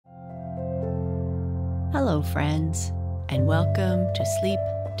Hello, friends, and welcome to Sleep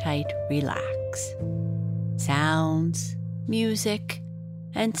Tight Relax. Sounds, music,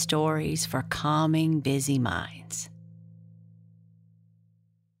 and stories for calming busy minds.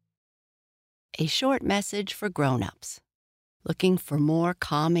 A short message for grown-ups. Looking for more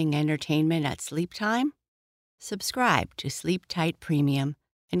calming entertainment at sleep time? Subscribe to Sleep Tight Premium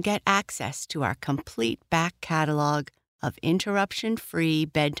and get access to our complete back catalog of interruption-free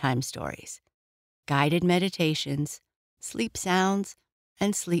bedtime stories, guided meditations, sleep sounds,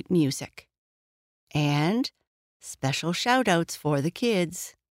 and sleep music. And special shout-outs for the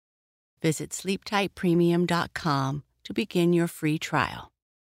kids. Visit sleeptightpremium.com to begin your free trial.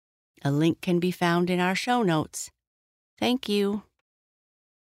 A link can be found in our show notes. Thank you.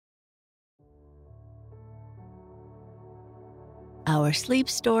 Our sleep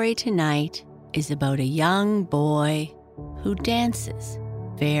story tonight is about a young boy who dances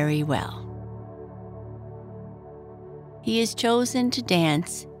very well. He is chosen to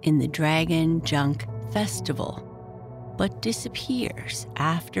dance in the Dragon Junk Festival, but disappears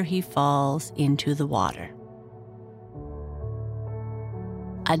after he falls into the water.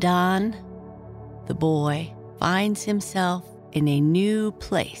 Adan, the boy, finds himself in a new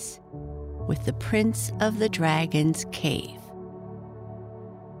place with the Prince of the Dragon's cave.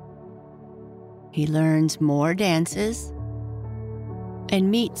 He learns more dances and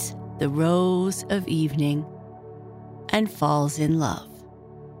meets the Rose of Evening and falls in love.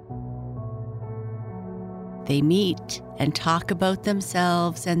 They meet and talk about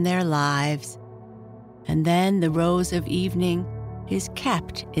themselves and their lives, and then the Rose of Evening is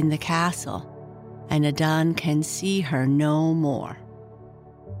kept in the castle, and Adan can see her no more.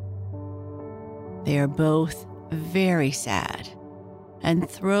 They are both very sad and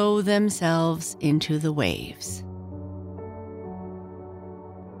throw themselves into the waves.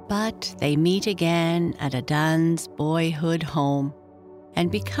 But they meet again at Adan's boyhood home and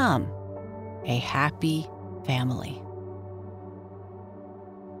become a happy family.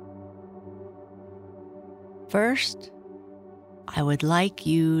 First, I would like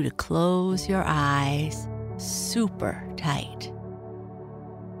you to close your eyes super tight.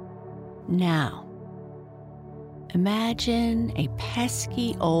 Now, imagine a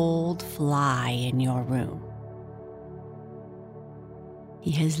pesky old fly in your room.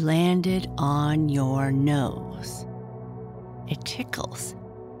 He has landed on your nose. It tickles.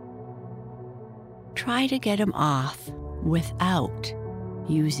 Try to get him off without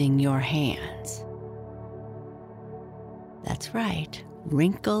using your hands. That's right.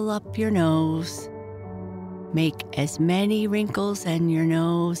 Wrinkle up your nose. Make as many wrinkles in your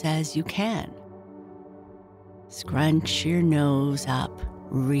nose as you can. Scrunch your nose up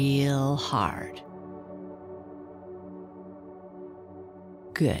real hard.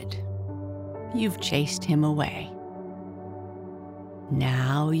 Good. You've chased him away.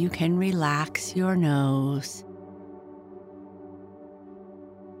 Now you can relax your nose.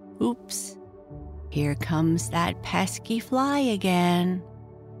 Oops. Here comes that pesky fly again.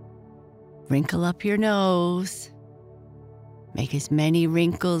 Wrinkle up your nose. Make as many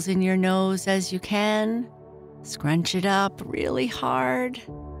wrinkles in your nose as you can. Scrunch it up really hard.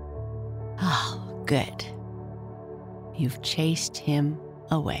 Oh, good. You've chased him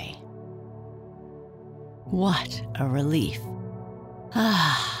away. What a relief.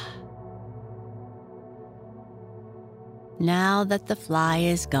 Now that the fly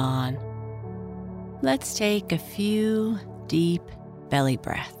is gone, let's take a few deep belly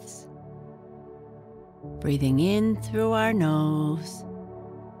breaths. Breathing in through our nose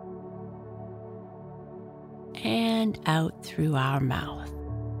and out through our mouth.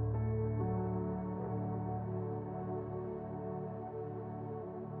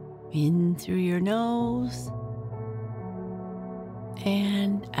 In through your nose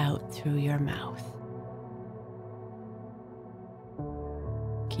and out through your mouth.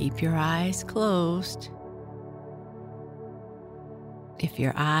 Keep your eyes closed. If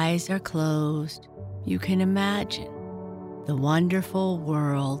your eyes are closed, you can imagine the wonderful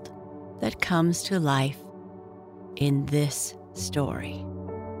world that comes to life in this story.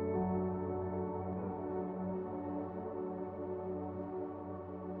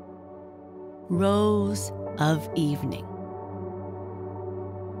 Rose of Evening.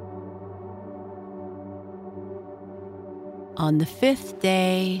 On the 5th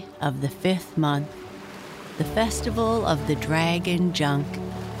day of the 5th month, the festival of the Dragon Junk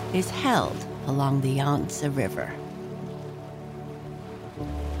is held along the Yangtze River.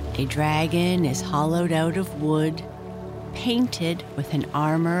 A dragon is hollowed out of wood, painted with an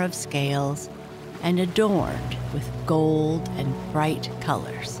armor of scales, and adorned with gold and bright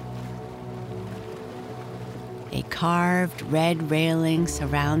colors. A carved red railing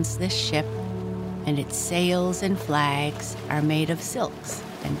surrounds this ship, and its sails and flags are made of silks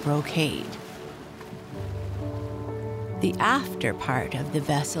and brocade. The after part of the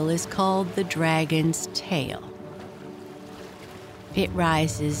vessel is called the Dragon's Tail. It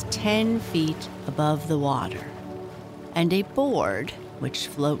rises 10 feet above the water, and a board, which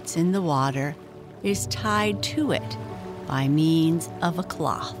floats in the water, is tied to it by means of a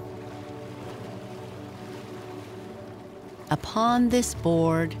cloth. Upon this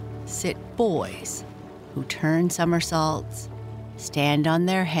board sit boys who turn somersaults, stand on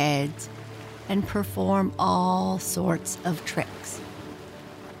their heads, and perform all sorts of tricks.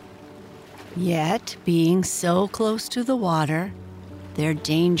 Yet, being so close to the water, their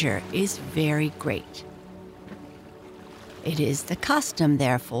danger is very great. It is the custom,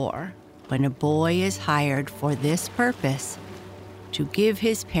 therefore, when a boy is hired for this purpose, to give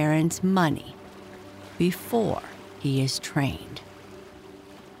his parents money before he is trained.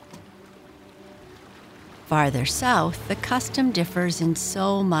 Farther south, the custom differs in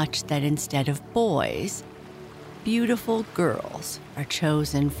so much that instead of boys, beautiful girls are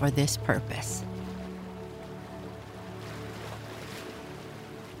chosen for this purpose.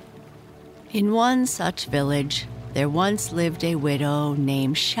 In one such village, there once lived a widow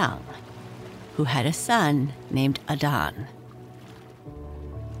named Shang, who had a son named Adan.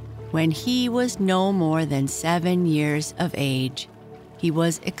 When he was no more than 7 years of age, he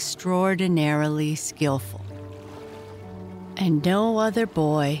was extraordinarily skillful, and no other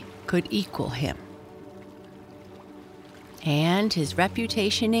boy could equal him. And his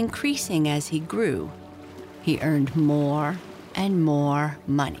reputation increasing as he grew, he earned more and more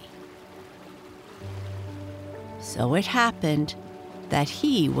money. So it happened that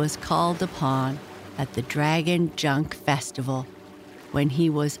he was called upon at the Dragon Junk Festival when he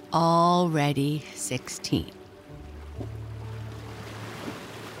was already 16.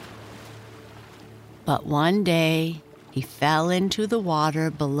 But one day, he fell into the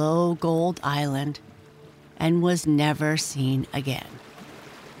water below Gold Island and was never seen again.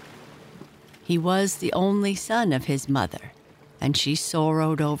 He was the only son of his mother, and she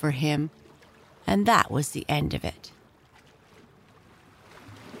sorrowed over him, and that was the end of it.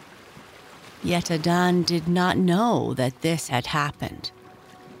 Yet Adan did not know that this had happened.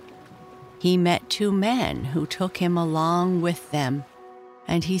 He met 2 men who took him along with them,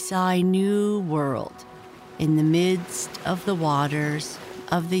 and he saw a new world in the midst of the waters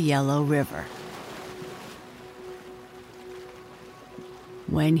of the Yellow River.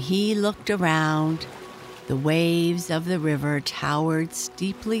 When he looked around, the waves of the river towered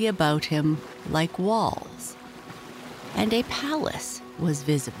steeply about him like walls, and a palace was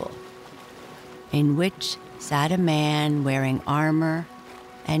visible, in which sat a man wearing armor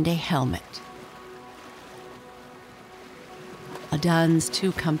and a helmet. Adan's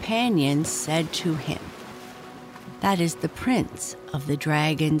 2 companions said to him, "That is the prince of the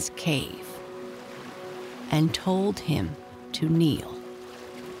Dragon's Cave," and told him to kneel.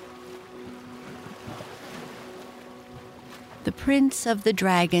 The prince of the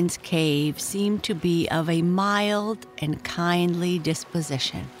Dragon's Cave seemed to be of a mild and kindly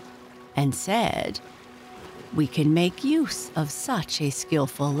disposition, and said, "We can make use of such a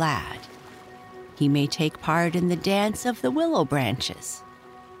skillful lad. He may take part in the dance of the willow branches."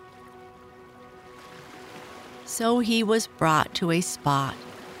 So he was brought to a spot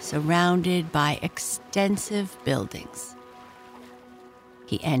surrounded by extensive buildings.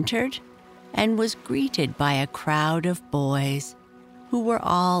 He entered and was greeted by a crowd of boys who were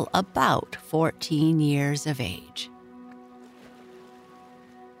all about 14 years of age.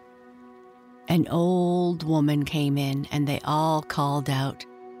 An old woman came in, and they all called out,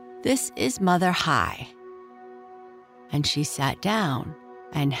 "This is Mother Hai." And she sat down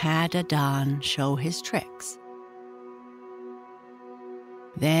and had Adan show his tricks.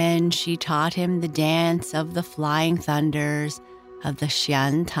 Then she taught him the dance of the flying thunders of the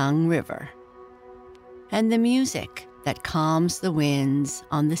Xiantang River, and the music that calms the winds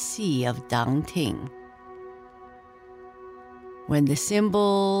on the sea of Dangting. When the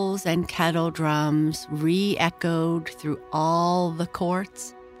cymbals and kettle drums re-echoed through all the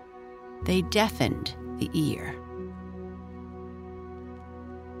courts, they deafened the ear.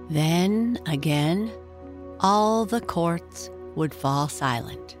 Then, again, all the courts would fall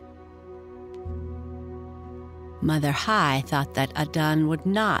silent. Mother Hai thought that Adan would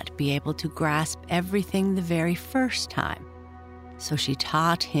not be able to grasp everything the very first time, so she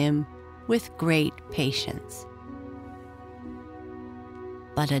taught him with great patience.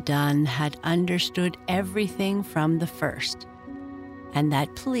 But Adan had understood everything from the first, and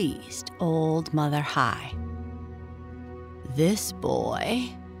that pleased old Mother Hai. "This boy,"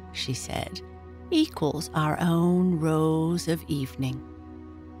 she said, "equals our own Rose of Evening."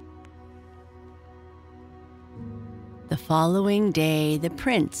 The following day, the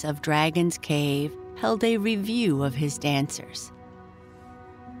Prince of Dragon's Cave held a review of his dancers.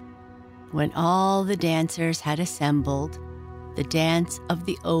 When all the dancers had assembled, the dance of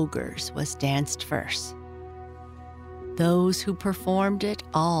the ogres was danced first. Those who performed it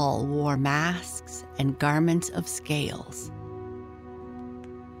all wore masks and garments of scales.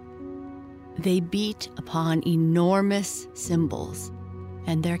 They beat upon enormous cymbals,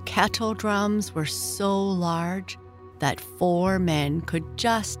 and their kettle drums were so large that 4 men could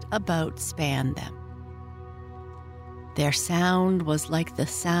just about span them. Their sound was like the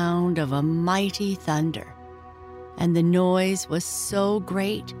sound of a mighty thunder, and the noise was so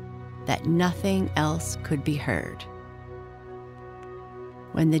great that nothing else could be heard.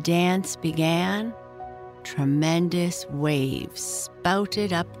 When the dance began, tremendous waves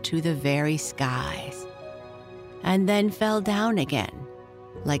spouted up to the very skies, and then fell down again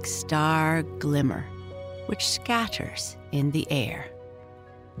like star glimmer, which scatters in the air.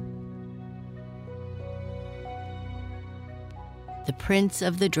 The Prince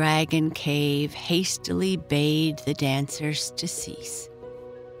of the Dragon Cave hastily bade the dancers to cease,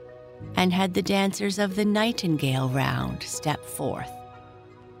 and had the dancers of the Nightingale Round step forth.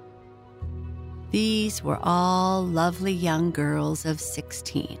 These were all lovely young girls of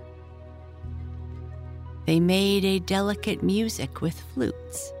 16. They made a delicate music with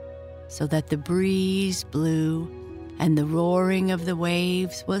flutes, so that the breeze blew and the roaring of the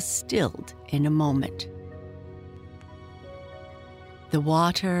waves was stilled in a moment. The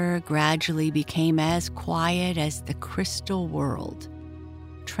water gradually became as quiet as the crystal world,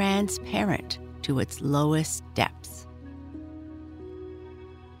 transparent to its lowest depths.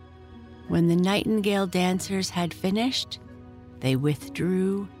 When the Nightingale dancers had finished, they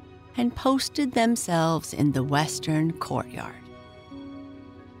withdrew and posted themselves in the western courtyard.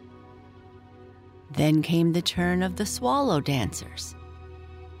 Then came the turn of the Swallow dancers.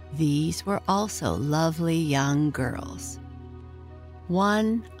 These were also lovely young girls.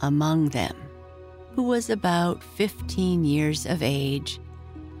 One among them, who was about 15 years of age,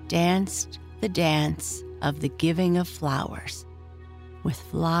 danced the dance of the giving of flowers, with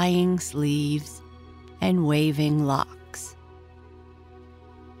flying sleeves and waving locks.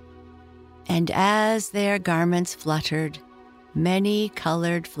 And as their garments fluttered, many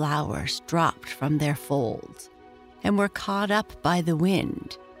colored flowers dropped from their folds and were caught up by the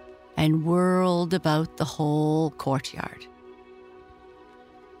wind and whirled about the whole courtyard.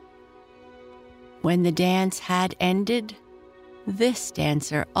 When the dance had ended, this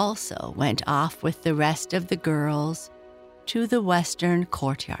dancer also went off with the rest of the girls to the western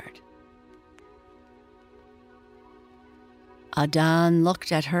courtyard. Adan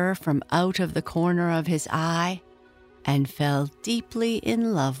looked at her from out of the corner of his eye and fell deeply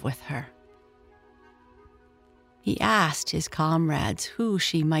in love with her. He asked his comrades who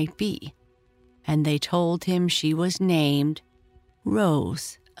she might be, and they told him she was named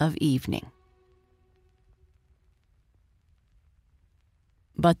Rose of Evening.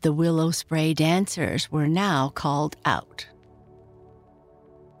 But the Willow Spray dancers were now called out.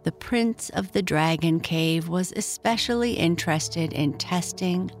 The Prince of the Dragon Cave was especially interested in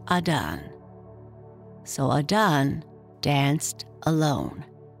testing Adan, so Adan danced alone.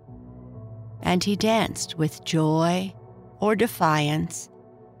 And he danced with joy or defiance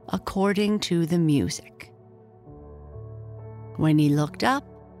according to the music. When he looked up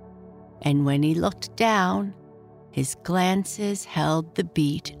and when he looked down, his glances held the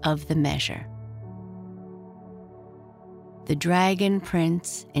beat of the measure. The Dragon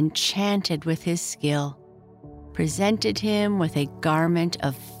Prince, enchanted with his skill, presented him with a garment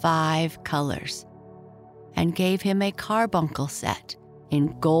of 5 colors and gave him a carbuncle set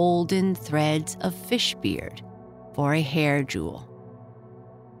in golden threads of fish beard for a hair jewel.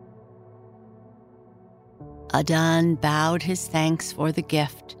 Adan bowed his thanks for the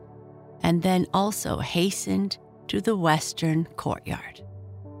gift and then also hastened to the western courtyard.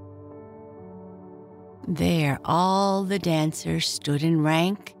 There all the dancers stood in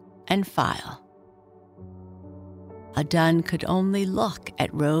rank and file. Adan could only look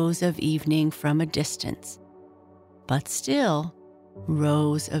at Rose of Evening from a distance, but still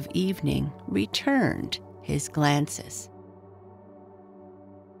Rose of Evening returned his glances.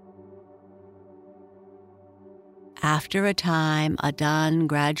 After a time, Adan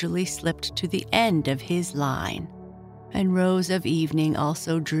gradually slipped to the end of his line, and Rose of Evening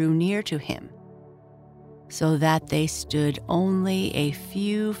also drew near to him, so that they stood only a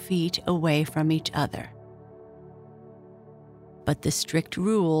few feet away from each other. But the strict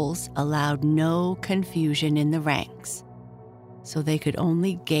rules allowed no confusion in the ranks, so they could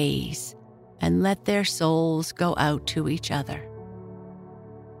only gaze and let their souls go out to each other.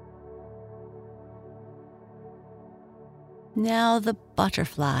 Now the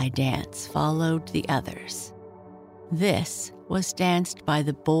butterfly dance followed the others. This was danced by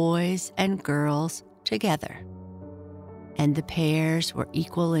the boys and girls together, and the pairs were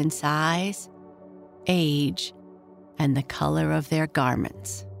equal in size, age, and the color of their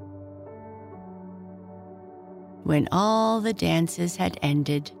garments. When all the dances had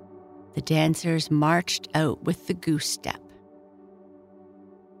ended, the dancers marched out with the goose step.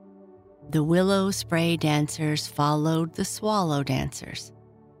 The willow spray dancers followed the swallow dancers,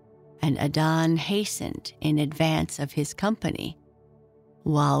 and Adan hastened in advance of his company,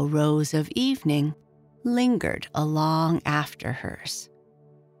 while Rose of Evening lingered along after hers.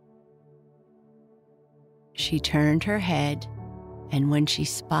 She turned her head, and when she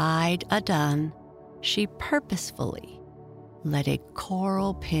spied Adan, she purposefully let a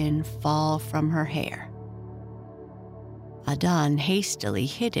coral pin fall from her hair. Adan hastily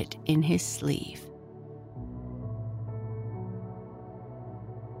hid it in his sleeve.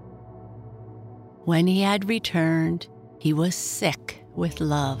 When he had returned, he was sick with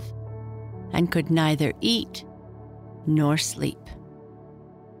love and could neither eat nor sleep.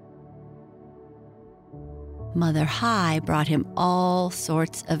 Mother Hai brought him all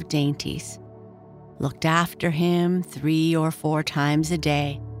sorts of dainties, looked after him 3 or 4 times a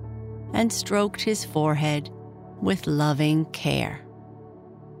day, and stroked his forehead with loving care.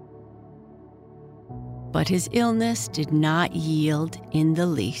 But his illness did not yield in the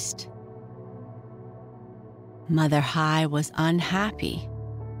least. Mother Hai was unhappy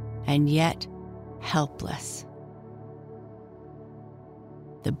and yet helpless.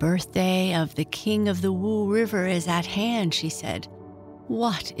 "The birthday of the king of the Wu River is at hand," she said.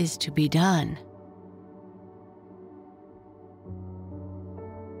 "What is to be done?"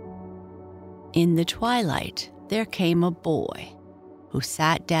 In the twilight, there came a boy who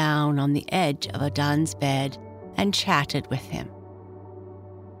sat down on the edge of Adan's bed and chatted with him.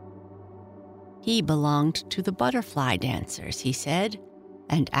 He belonged to the butterfly dancers, he said,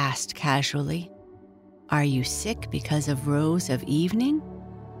 and asked casually, "Are you sick because of Rose of Evening?"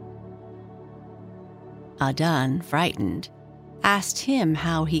 Adan, frightened, asked him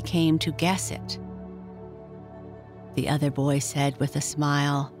how he came to guess it. The other boy said with a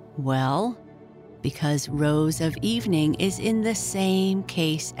smile, "Well, because Rose of Evening is in the same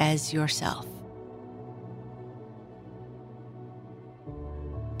case as yourself."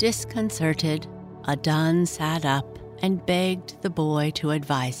 Disconcerted, Adan sat up and begged the boy to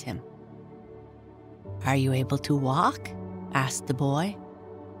advise him. "Are you able to walk?" asked the boy.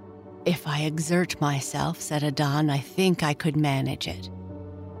 "If I exert myself," said Adan, "I think I could manage it."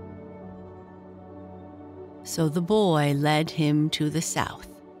 So the boy led him to the south.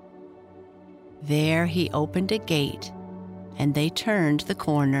 There he opened a gate, and they turned the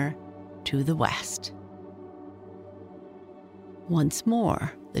corner to the west. Once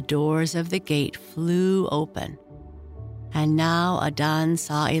more, the doors of the gate flew open, and now Adan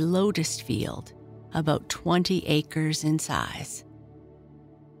saw a lotus field about 20 acres in size.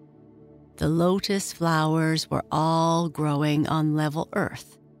 The lotus flowers were all growing on level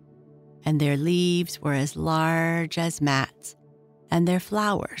earth, and their leaves were as large as mats, and their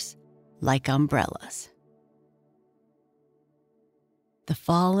flowers like umbrellas. The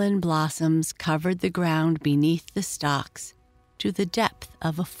fallen blossoms covered the ground beneath the stalks to the depth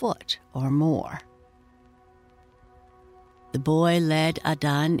of a foot or more. The boy led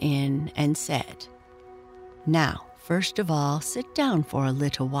Adan in and said, "Now, first of all, sit down for a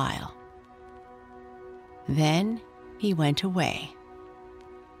little while." Then he went away.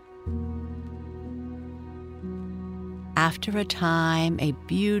 After a time, a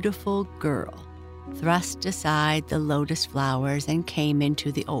beautiful girl thrust aside the lotus flowers and came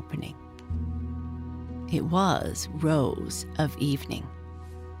into the opening. It was Rose of Evening.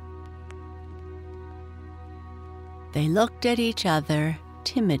 They looked at each other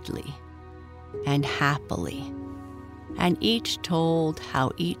timidly and happily, and each told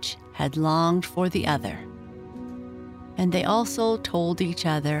how each had longed for the other. And they also told each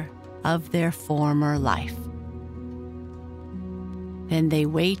other of their former life. Then they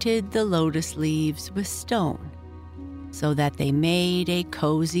weighted the lotus leaves with stone so that they made a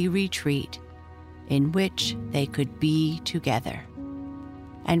cozy retreat in which they could be together,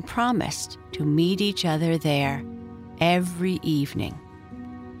 and promised to meet each other there every evening.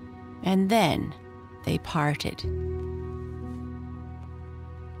 And then they parted.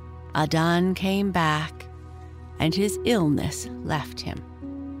 Adan came back and his illness left him.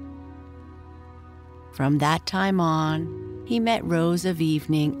 From that time on, he met Rose of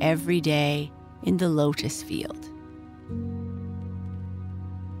Evening every day in the lotus field.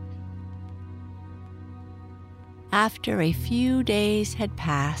 After a few days had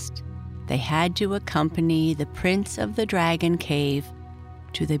passed, they had to accompany the Prince of the Dragon Cave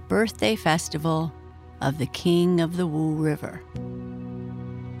to the birthday festival of the King of the Wu River.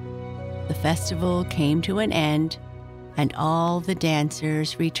 The festival came to an end, and all the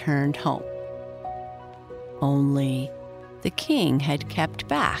dancers returned home. Only the king had kept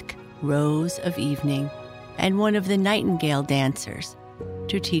back Rose of Evening and one of the nightingale dancers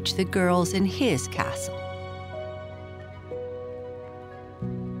to teach the girls in his castle.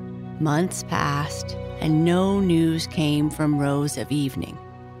 Months passed, and no news came from Rose of Evening,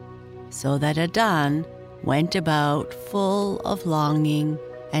 so that Adan went about full of longing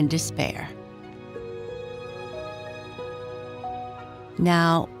and despair.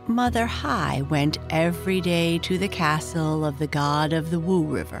 Now, Mother Hai went every day to the castle of the god of the Wu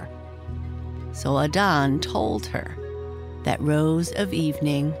River, so Adan told her that Rose of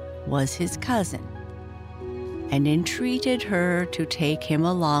Evening was his cousin, and entreated her to take him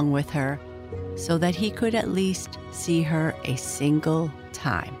along with her so that he could at least see her a single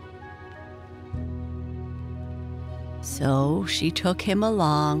time. So she took him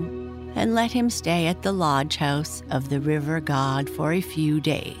along and let him stay at the lodge house of the river god for a few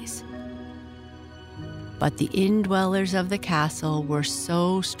days. But the indwellers of the castle were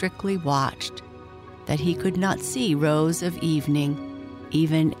so strictly watched that he could not see Rose of Evening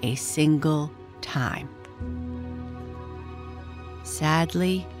even a single time.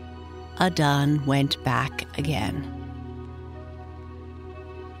 Sadly, Adan went back again.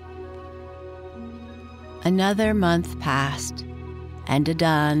 Another month passed, and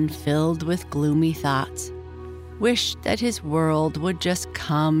Adan, filled with gloomy thoughts, wished that his world would just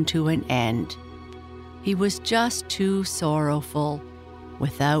come to an end. He was just too sorrowful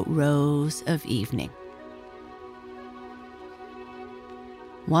without Rose of Evening.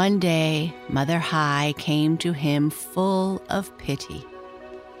 One day, Mother Hai came to him full of pity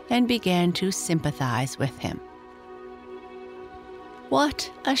and began to sympathize with him. "What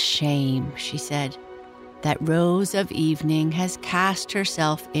a shame," she said, "that Rose of Evening has cast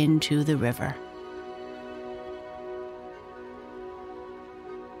herself into the river."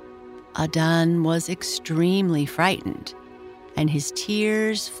 Adan was extremely frightened, and his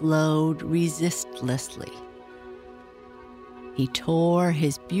tears flowed resistlessly. He tore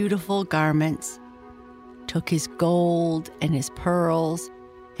his beautiful garments, took his gold and his pearls,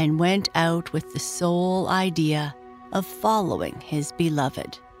 and went out with the sole idea of following his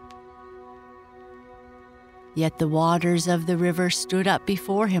beloved. Yet the waters of the river stood up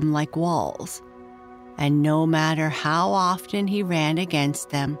before him like walls, and no matter how often he ran against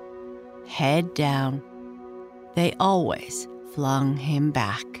them, head down, they always flung him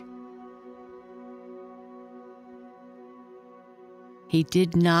back. He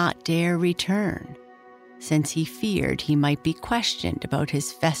did not dare return, since he feared he might be questioned about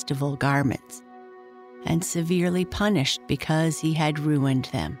his festival garments and severely punished because he had ruined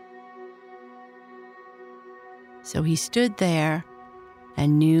them. So he stood there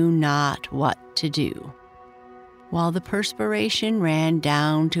and knew not what to do, while the perspiration ran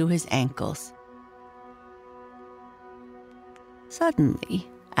down to his ankles. Suddenly,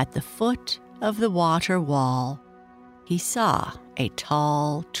 at the foot of the water wall, he saw a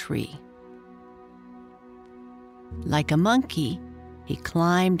tall tree. Like a monkey, he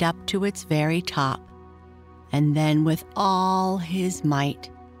climbed up to its very top, and then with all his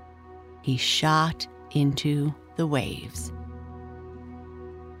might, he shot into the waves.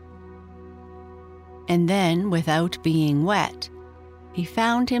 And then, without being wet, he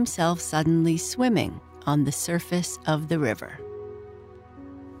found himself suddenly swimming on the surface of the river.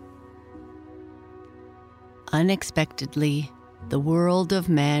 Unexpectedly, the world of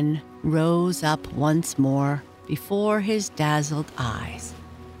men rose up once more before his dazzled eyes.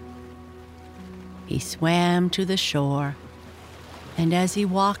 He swam to the shore, and as he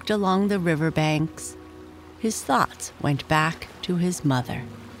walked along the riverbanks, his thoughts went back to his mother.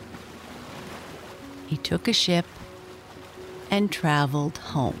 He took a ship and traveled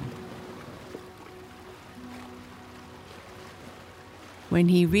home. When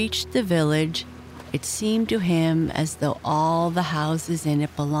he reached the village, it seemed to him as though all the houses in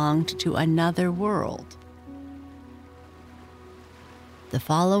it belonged to another world. The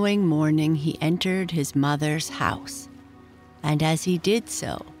following morning, he entered his mother's house, and as he did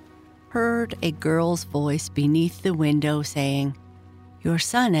so, heard a girl's voice beneath the window saying, "Your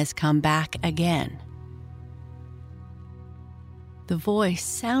son has come back again." The voice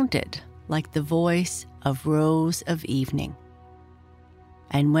sounded like the voice of Rose of Evening.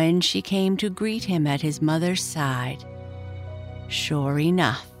 And when she came to greet him at his mother's side, sure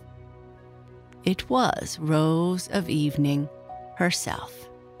enough, it was Rose of Evening herself.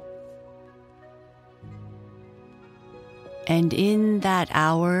 And in that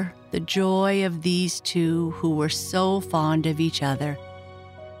hour, the joy of these two who were so fond of each other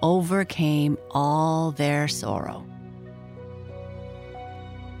overcame all their sorrow.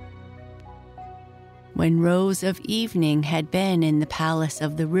 When Rose of Evening had been in the palace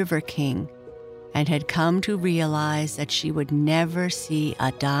of the River King and had come to realize that she would never see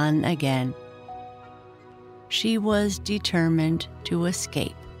Adan again, she was determined to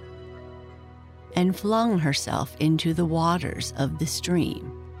escape and flung herself into the waters of the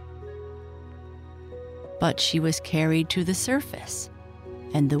stream. But she was carried to the surface,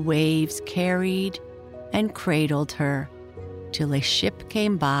 and the waves carried and cradled her till a ship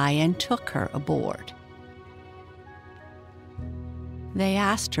came by and took her aboard. They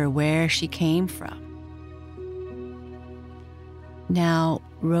asked her where she came from. Now,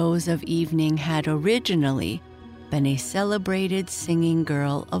 Rose of Evening had originally been a celebrated singing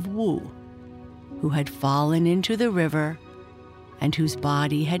girl of Wu, who had fallen into the river and whose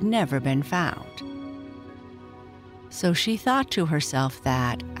body had never been found. So she thought to herself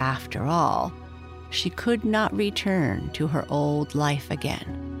that, after all, she could not return to her old life again.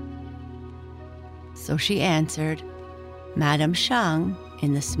 So she answered, "Madame Shang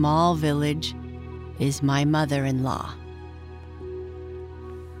in the small village is my mother-in-law."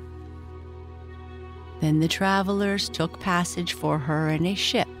 Then the travelers took passage for her in a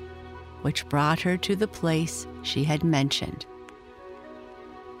ship, which brought her to the place she had mentioned.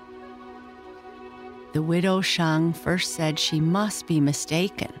 The widow Shang first said she must be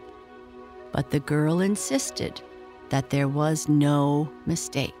mistaken, but the girl insisted that there was no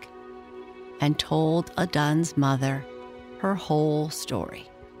mistake, and told Adan's mother her whole story.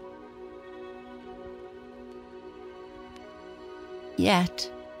 Yet,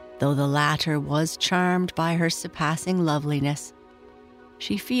 though the latter was charmed by her surpassing loveliness,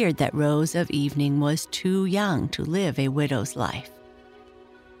 she feared that Rose of Evening was too young to live a widow's life.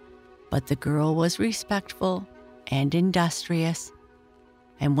 But the girl was respectful and industrious,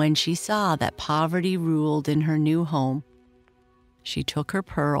 and when she saw that poverty ruled in her new home, she took her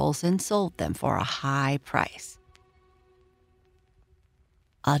pearls and sold them for a high price.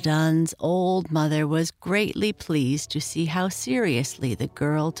 Adan's old mother was greatly pleased to see how seriously the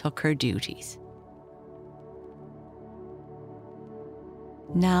girl took her duties.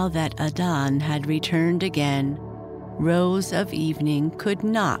 Now that Adan had returned again, Rose of Evening could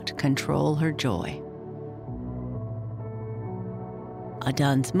not control her joy.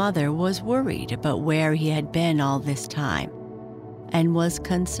 Adan's mother was worried about where he had been all this time, and was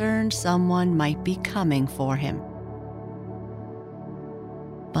concerned someone might be coming for him.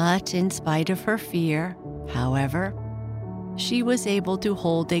 But in spite of her fear, however, she was able to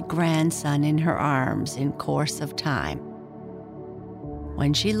hold a grandson in her arms in course of time.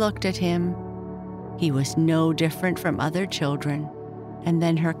 When she looked at him, he was no different from other children, and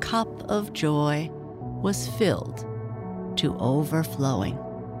then her cup of joy was filled to overflowing.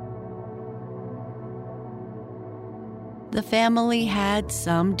 The family had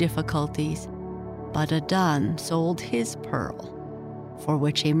some difficulties, but Adan sold his pearl, for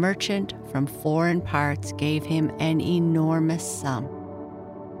which a merchant from foreign parts gave him an enormous sum.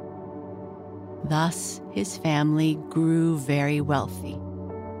 Thus, his family grew very wealthy.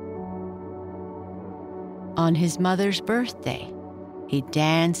 On his mother's birthday, he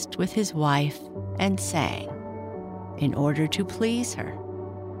danced with his wife and sang in order to please her.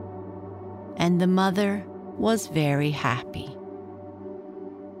 And the mother was very happy.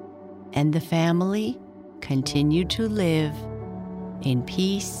 And the family continued to live in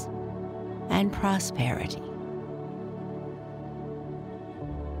peace and prosperity.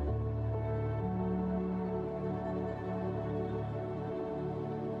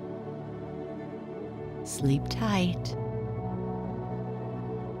 Sleep tight.